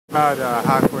About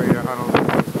halfway to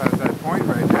Honolulu, past that point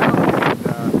right now,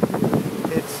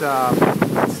 and it's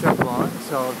still blowing,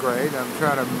 so great. I'm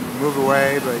trying to move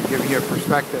away, but giving you a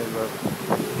perspective of,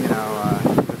 you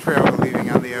know, the trail we're leaving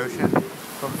on the ocean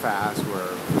from fast.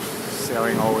 We're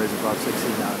sailing always above 60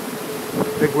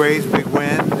 knots. Big waves, big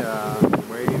wind,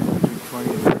 waves between 20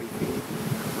 and 30 feet.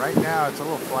 Right now it's a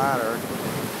little flatter.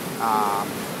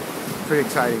 Pretty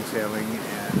exciting sailing,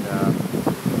 and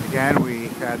again we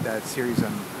had that series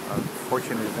of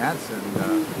fortunate events, and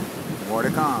more to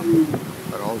come,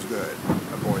 but all's good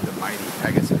aboard the mighty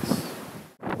Pegasus.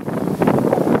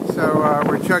 So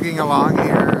we're chugging along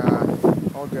here,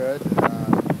 all good.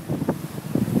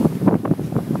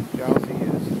 Chelsea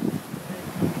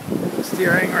is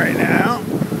steering right now,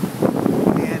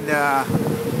 and the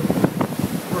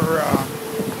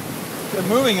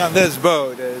moving on this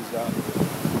boat is,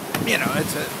 you know,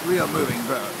 it's a real moving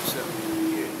boat. So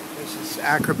this is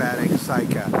acrobatic. It's like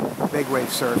big wave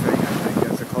surfing. I think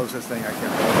that's the closest thing I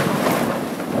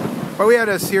can. But we had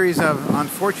a series of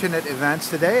unfortunate events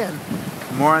today, and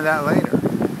more on that later.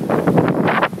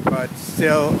 But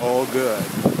still all good.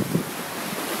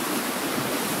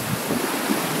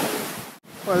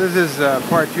 Well, this is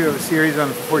part 2 of a series of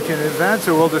unfortunate events,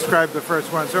 so we'll describe the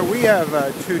first one. So we have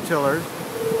 2 tillers,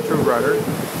 2 rudders,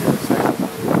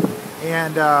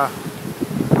 and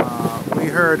we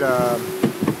heard a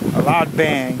loud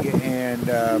bang and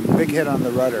big hit on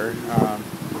the rudder,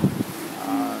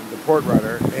 the port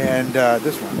rudder, and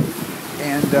this one.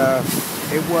 And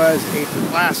it was a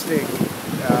plastic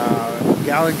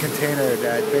gallon container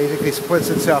that basically splits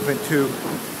itself in 2.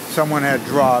 Someone had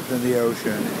dropped in the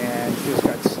ocean and just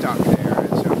got stuck there, and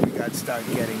so we got stuck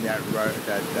getting that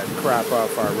crap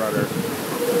off our rudder.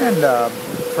 And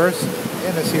first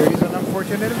in a series of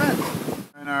unfortunate events.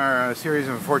 In our series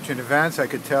of unfortunate events, I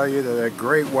could tell you that a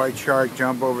great white shark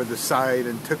jumped over the side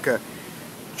and took a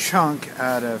chunk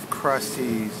out of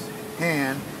Krusty's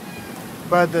hand.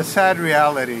 But the sad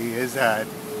reality is that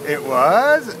it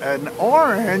was an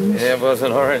orange. Yeah, it was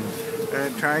an orange.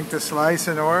 And trying to slice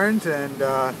an orange, and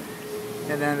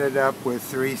it ended up with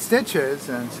 3 stitches.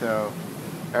 And so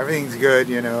everything's good,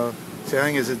 you know.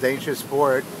 Sailing is a dangerous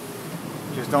sport.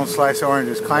 Just don't slice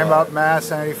oranges. Climb up mast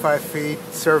 75 feet,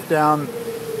 surf down,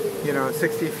 you know,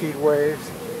 60 feet waves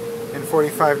in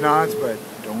 45 knots, but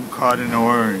don't cut an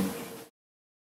orange.